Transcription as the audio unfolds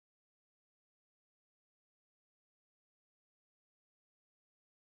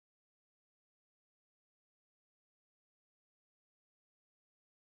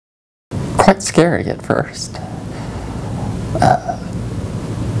quite scary at first.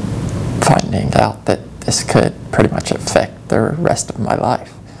 Finding out that this could pretty much affect the rest of my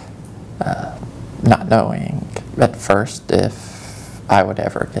life. Not knowing at first if I would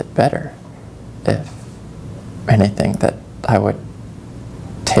ever get better, if anything that I would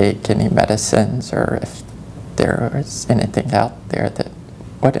take any medicines, or if there was anything out there that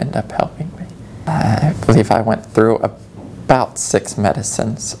would end up helping me. I believe I went through about 6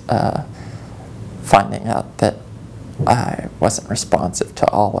 medicines, finding out that I wasn't responsive to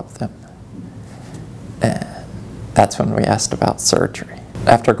all of them. And that's when we asked about surgery.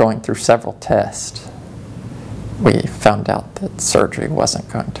 After going through several tests, we found out that surgery wasn't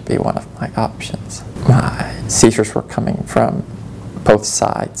going to be one of my options. My seizures were coming from both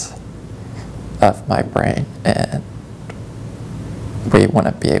sides of my brain, and we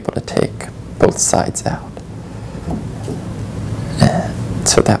wouldn't be able to take both sides out. And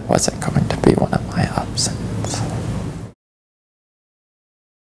so that wasn't going to be one of my options.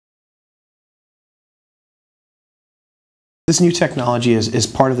 This new technology is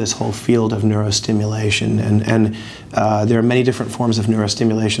part of this whole field of neurostimulation, and there are many different forms of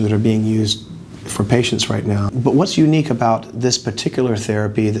neurostimulation that are being used for patients right now. But what's unique about this particular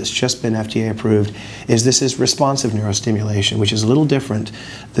therapy that's just been FDA approved is this is responsive neurostimulation, which is a little different.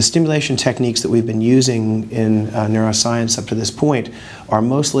 The stimulation techniques that we've been using in neuroscience up to this point are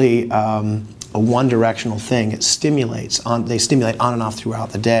mostly a one-directional thing. It stimulates they stimulate on and off throughout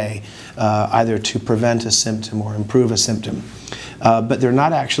the day, either to prevent a symptom or improve a symptom. But they're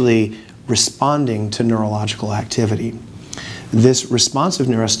not actually responding to neurological activity. This responsive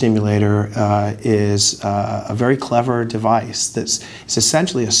neurostimulator is a very clever device it's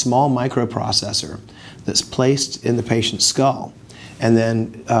essentially a small microprocessor that's placed in the patient's skull. And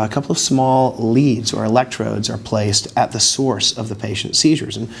then a couple of small leads or electrodes are placed at the source of the patient's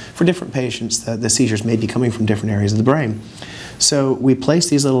seizures. And for different patients, the seizures may be coming from different areas of the brain. So we place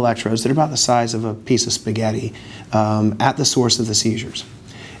these little electrodes that are about the size of a piece of spaghetti at the source of the seizures.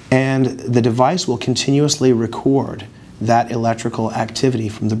 And the device will continuously record that electrical activity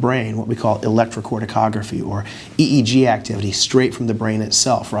from the brain, what we call electrocorticography, or EEG activity, straight from the brain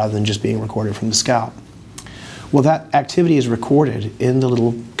itself, rather than just being recorded from the scalp. Well, that activity is recorded in the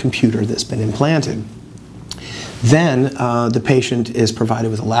little computer that's been implanted. Then the patient is provided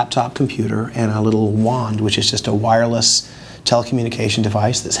with a laptop computer and a little wand, which is just a wireless telecommunication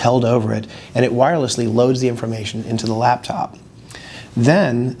device that's held over it, and it wirelessly loads the information into the laptop.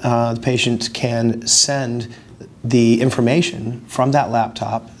 Then the patient can send the information from that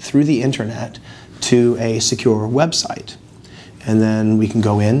laptop through the internet to a secure website. And then we can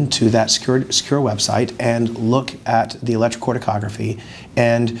go into that secure website and look at the electrocorticography,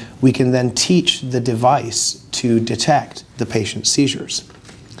 and we can then teach the device to detect the patient's seizures.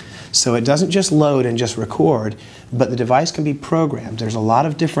 So it doesn't just load and just record, but the device can be programmed. There's a lot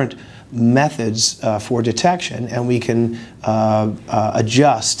of different methods for detection, and we can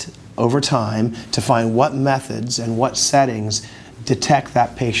adjust over time to find what methods and what settings detect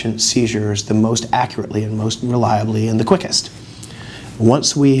that patient's seizures the most accurately and most reliably and the quickest.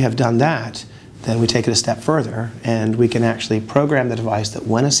 Once we have done that, then we take it a step further, and we can actually program the device that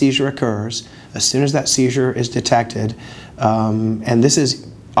when a seizure occurs, as soon as that seizure is detected, and this is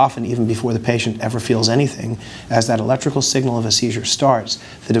often even before the patient ever feels anything, as that electrical signal of a seizure starts,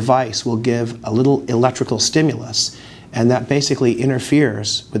 the device will give a little electrical stimulus, and that basically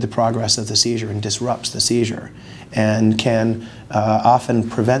interferes with the progress of the seizure and disrupts the seizure, and can often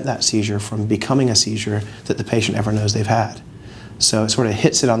prevent that seizure from becoming a seizure that the patient ever knows they've had. So it sort of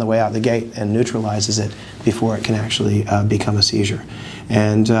hits it on the way out the gate and neutralizes it before it can actually become a seizure.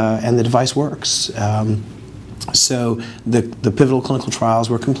 And the device works. So the pivotal clinical trials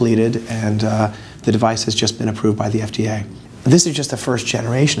were completed, and the device has just been approved by the FDA. This is just the first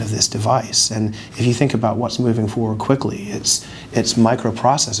generation of this device, and if you think about what's moving forward quickly, it's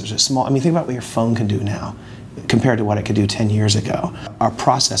microprocessors. It's small. I mean, think about what your phone can do now compared to what it could do 10 years ago. Our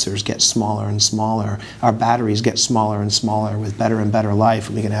processors get smaller and smaller. Our batteries get smaller and smaller with better and better life.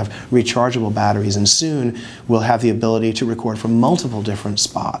 We can have rechargeable batteries, and soon we'll have the ability to record from multiple different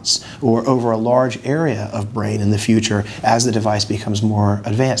spots or over a large area of brain in the future as the device becomes more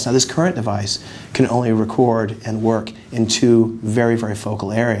advanced. Now, this current device can only record and work in 2 very, very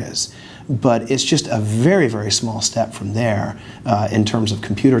focal areas. But it's just a very, very small step from there in terms of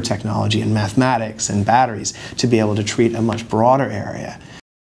computer technology and mathematics and batteries to be able to treat a much broader area.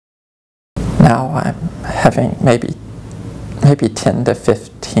 Now I'm having maybe 10 to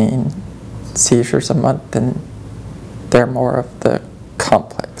 15 seizures a month, and they're more of the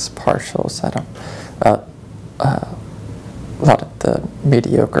complex partials. a lot of the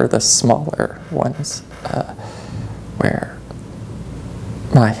mediocre, the smaller ones, where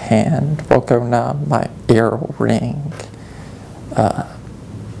my hand will go numb, my ear will ring.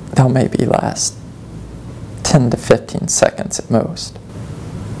 They'll maybe last 10 to 15 seconds at most.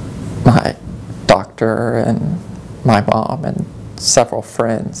 My doctor and my mom and several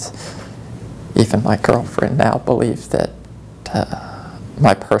friends, even my girlfriend now, believe that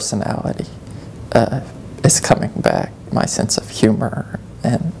my personality is coming back. My sense of humor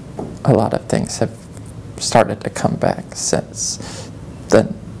and a lot of things have started to come back since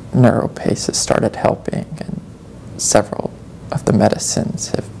the NeuroPace has started helping, and several of the medicines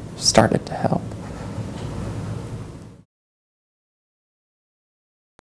have started to help.